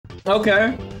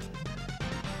Okay.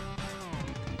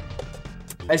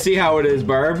 I see how it is,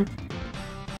 Barb.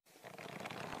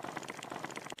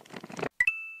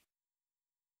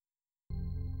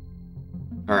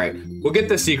 All right, we'll get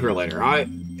the secret later. I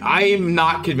am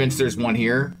not convinced there's one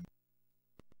here.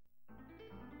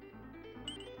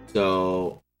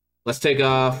 So let's take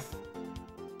off.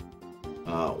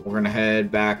 We're gonna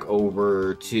head back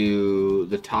over to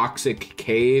the toxic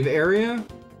cave area.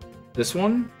 This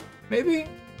one, maybe?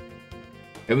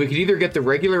 And we could either get the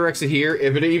regular exit here,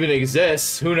 if it even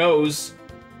exists, who knows?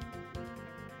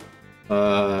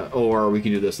 Or we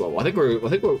can do this level. I think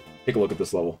we'll take a look at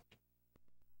this level.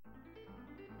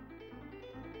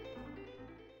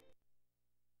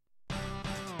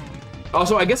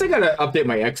 Also, I guess I gotta update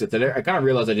my exits. I kind of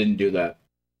realized I didn't do that.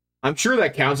 I'm sure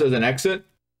that counts as an exit.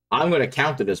 I'm gonna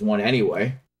count it as one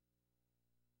anyway.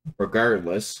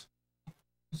 Regardless.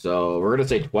 So we're gonna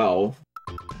say 12.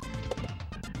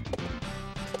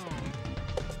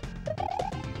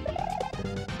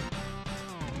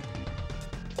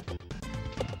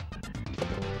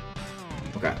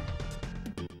 Okay.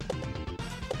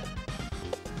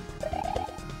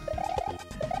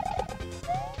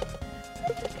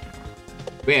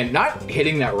 Man, not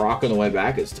hitting that rock on the way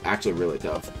back is actually really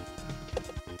tough.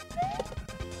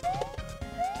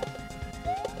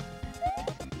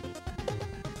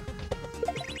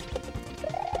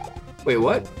 Wait,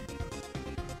 what?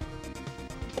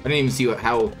 I didn't even see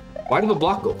how... Why did the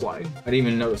block go flying? I didn't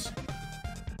even notice.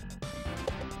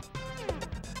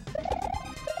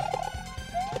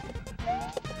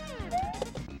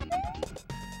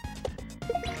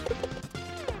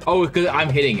 Oh, because I'm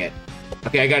hitting it.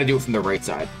 Okay, I gotta do it from the right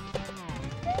side.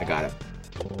 I got it.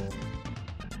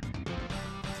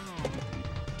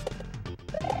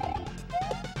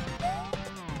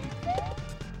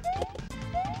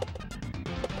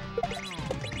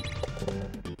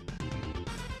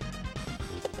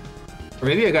 Or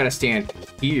maybe I gotta stand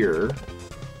here.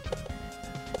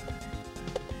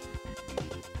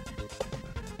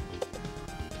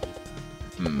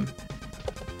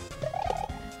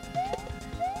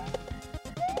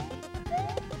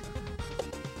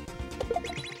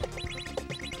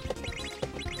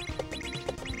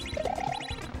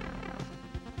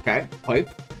 Okay, pipe.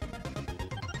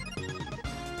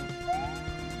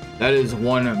 That is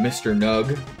one Mr.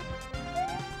 Nug.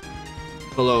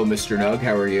 Hello, Mr. Nug,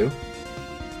 how are you?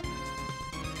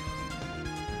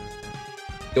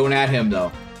 Don't add him,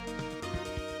 though.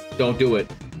 Don't do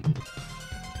it.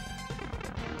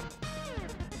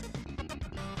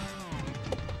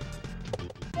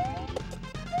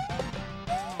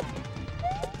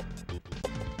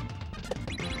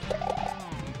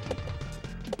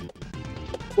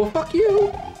 Well, fuck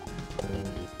you!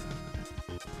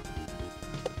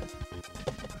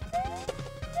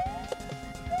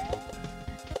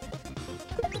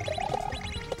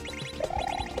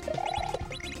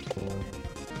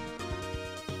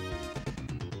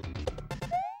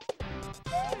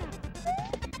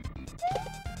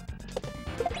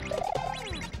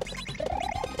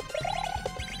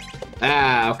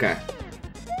 Ah, okay.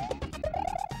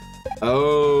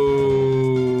 Okay.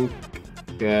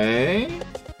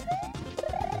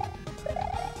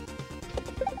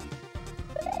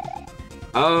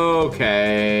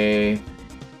 Okay.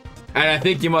 And I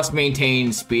think you must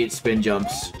maintain spin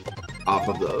jumps off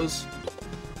of those.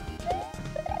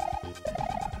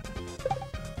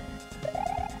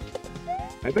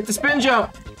 I picked the spin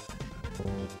jump.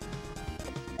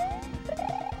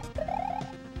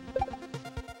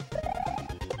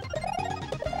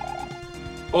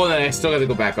 Oh, then I still gotta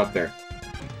go back up there.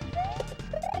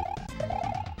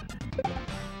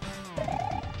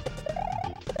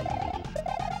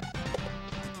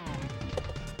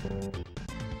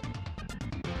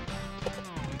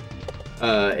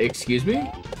 Excuse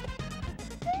me?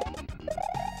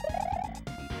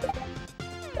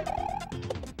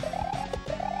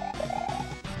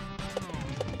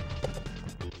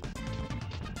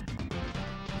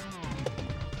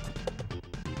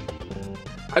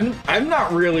 I'm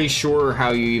not really sure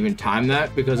how you even time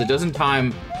that, because it doesn't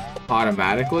time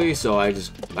automatically, so I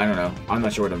don't know. I'm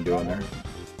not sure what I'm doing there.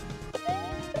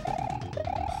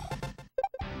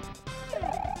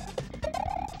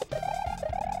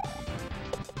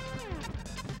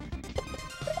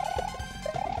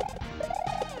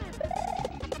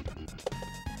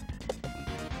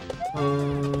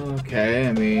 Okay,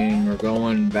 I mean, we're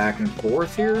going back and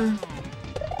forth here.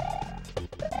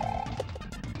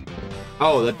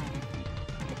 Oh, that...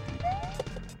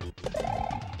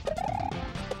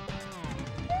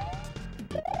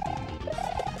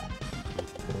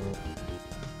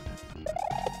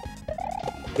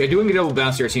 Yeah, doing a double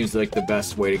bounce here seems like the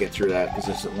best way to get through that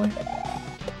consistently.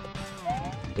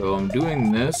 So I'm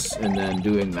doing this, and then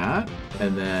doing that,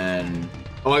 and then...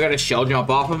 Oh, I got a shell jump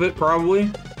off of it,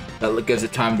 probably. That gives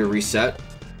it time to reset.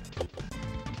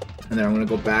 And then I'm gonna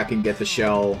go back and get the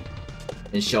shell,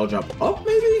 and shell jump up,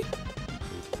 maybe?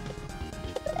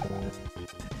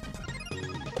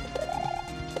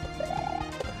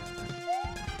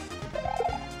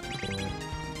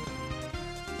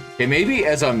 Okay, maybe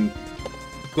as I'm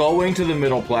going to the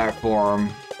middle platform,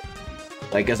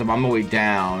 like as I'm on my way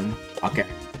down. Okay.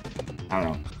 I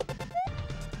don't know.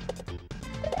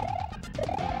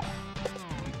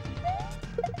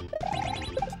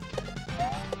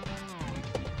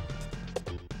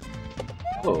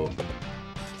 Oh.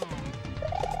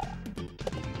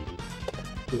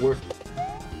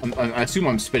 I assume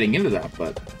I'm spitting into that,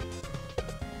 but...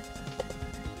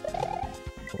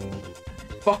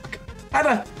 Fuck!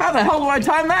 How the hell do I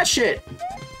time that shit?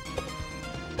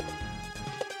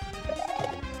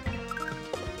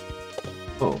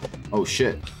 Oh. Oh,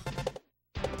 shit.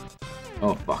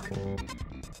 Oh, fuck.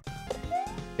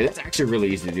 It's actually really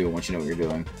easy to do once you know what you're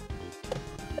doing.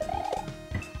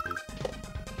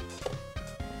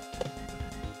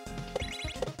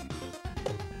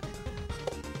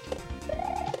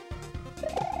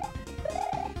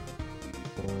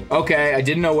 Okay, I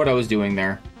didn't know what I was doing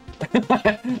there.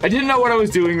 I didn't know what I was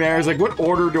doing there. I was like, what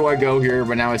order do I go here?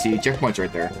 But now I see checkpoints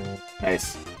right there.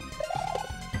 Nice.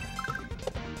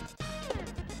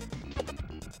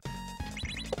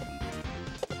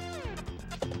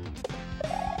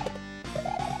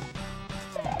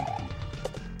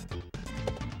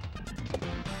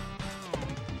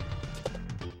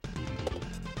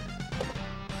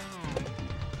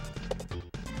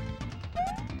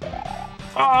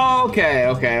 Oh, okay,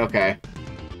 okay, okay.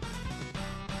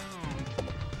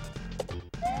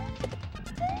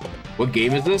 What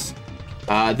game is this?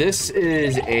 This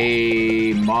is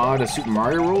a mod of Super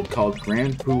Mario World called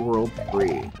Grand Poo World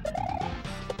 3.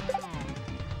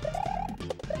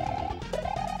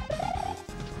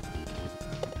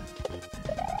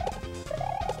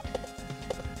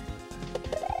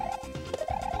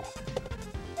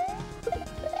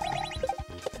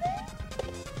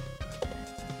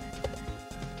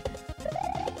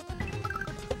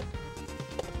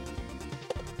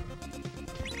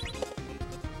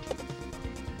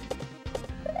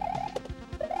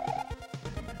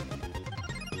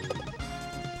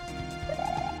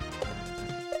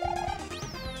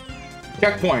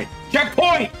 Checkpoint!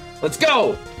 Checkpoint! Let's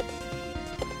go!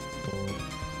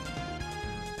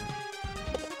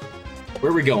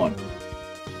 Where are we going?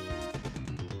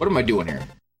 What am I doing here?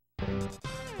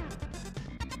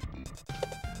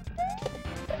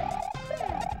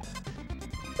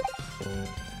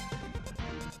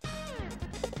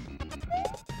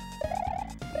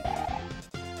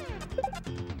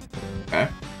 Okay.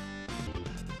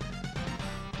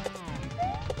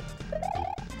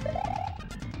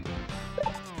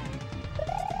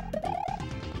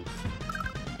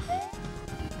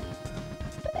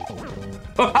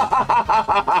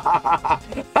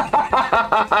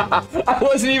 I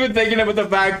wasn't even thinking about the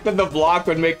fact that the block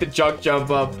would make the chunk jump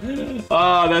up.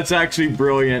 Oh, that's actually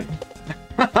brilliant.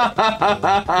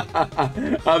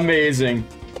 Amazing.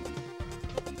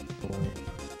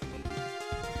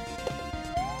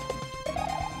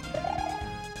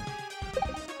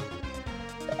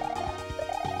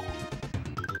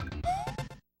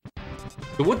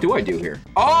 So what do I do here?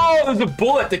 Oh, there's a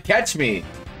bullet to catch me.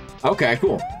 Okay,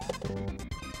 cool.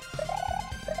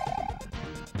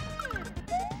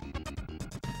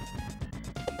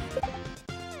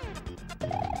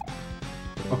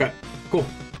 Okay, cool.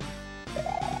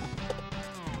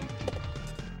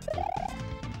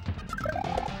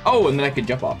 Oh, and then I could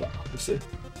jump off that, obviously.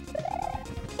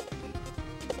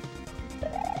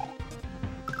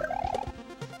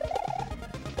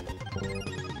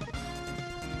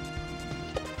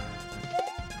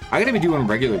 I gotta be doing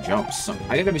regular jumps.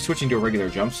 I gotta be switching to a regular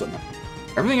jump somehow.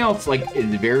 Everything else, like, is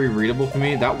very readable for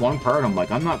me. That one part, I'm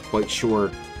like, I'm not quite sure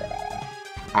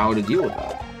how to deal with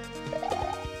that.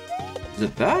 Is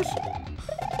it that?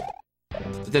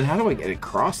 But then how do I get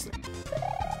across there?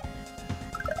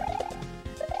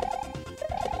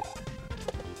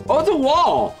 Oh, it's a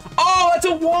wall! Oh, it's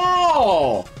a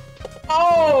wall!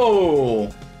 Oh!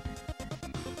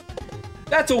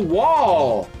 That's a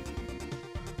wall!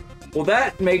 Well,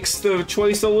 that makes the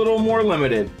choice a little more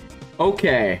limited.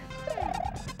 Okay.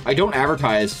 I don't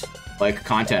advertise, like,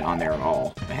 content on there at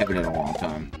all. I haven't in a long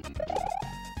time.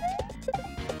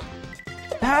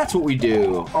 That's what we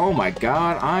do. Oh my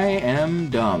god, I am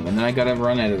dumb. And then I gotta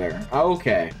run out of there.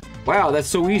 Okay. Wow, that's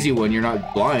so easy when you're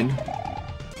not blind.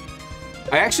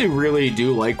 I actually really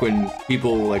do like when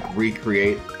people like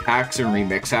recreate hacks and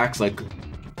remix hacks. Like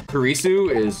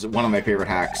Kurisu is one of my favorite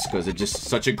hacks because it's just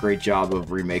such a great job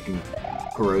of remaking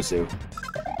Kurosu.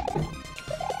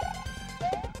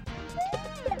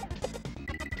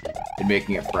 And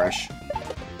making it fresh.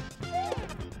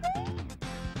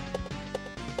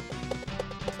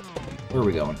 Where are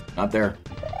we going? Not there.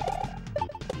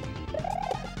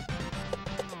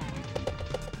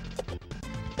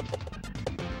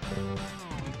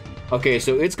 Okay,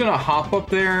 so it's gonna hop up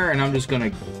there, and I'm just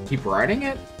gonna keep riding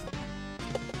it?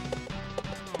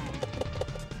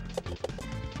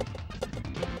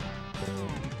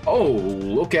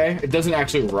 Oh, okay. It doesn't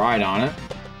actually ride on it.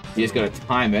 You just gotta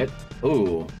time it.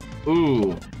 Ooh.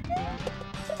 Ooh.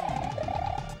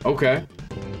 Okay.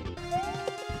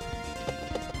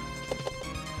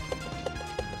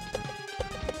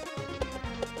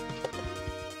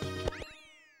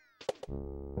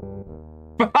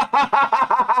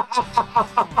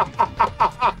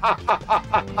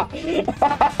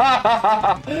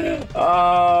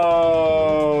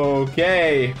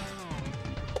 Okay.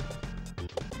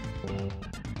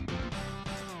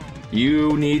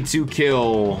 You need to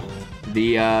kill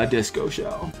the disco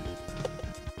show.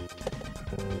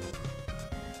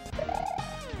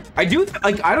 I do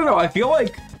like. I don't know. I feel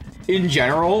like in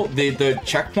general the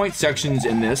checkpoint sections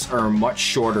in this are much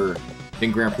shorter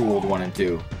than Grand Prix World 1 and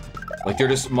 2. Like they're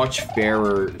just much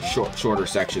fairer, shorter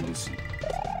sections.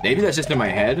 Maybe that's just in my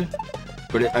head,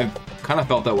 but I've kind of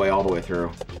felt that way all the way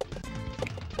through.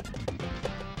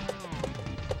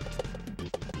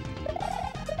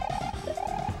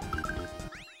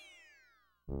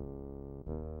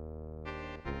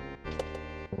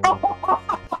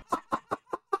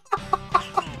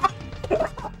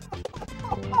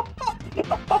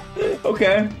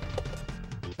 Okay.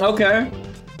 Okay.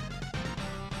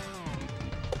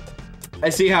 I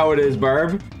see how it is,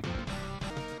 Barb.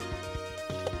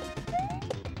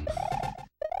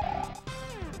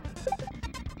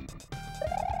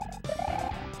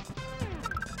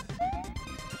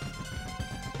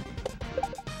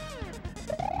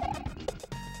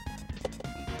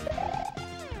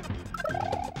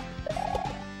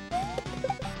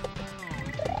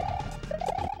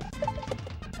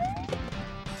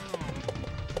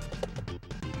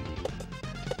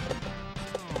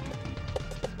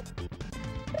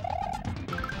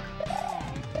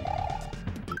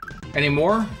 Any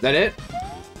more? Is that it?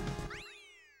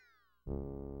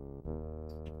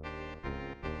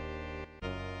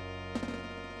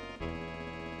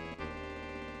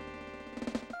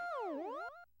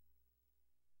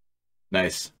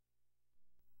 Nice.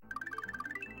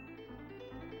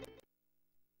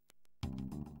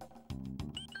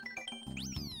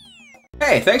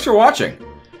 Hey, thanks for watching.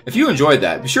 If you enjoyed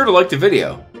that, be sure to like the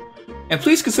video. And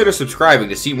please consider subscribing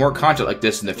to see more content like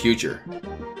this in the future.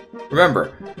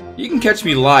 Remember, you can catch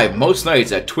me live most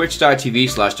nights at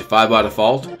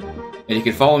twitch.tv/DefyByDefault, and you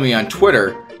can follow me on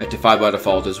Twitter at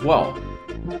DefyByDefault as well.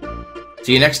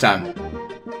 See you next time.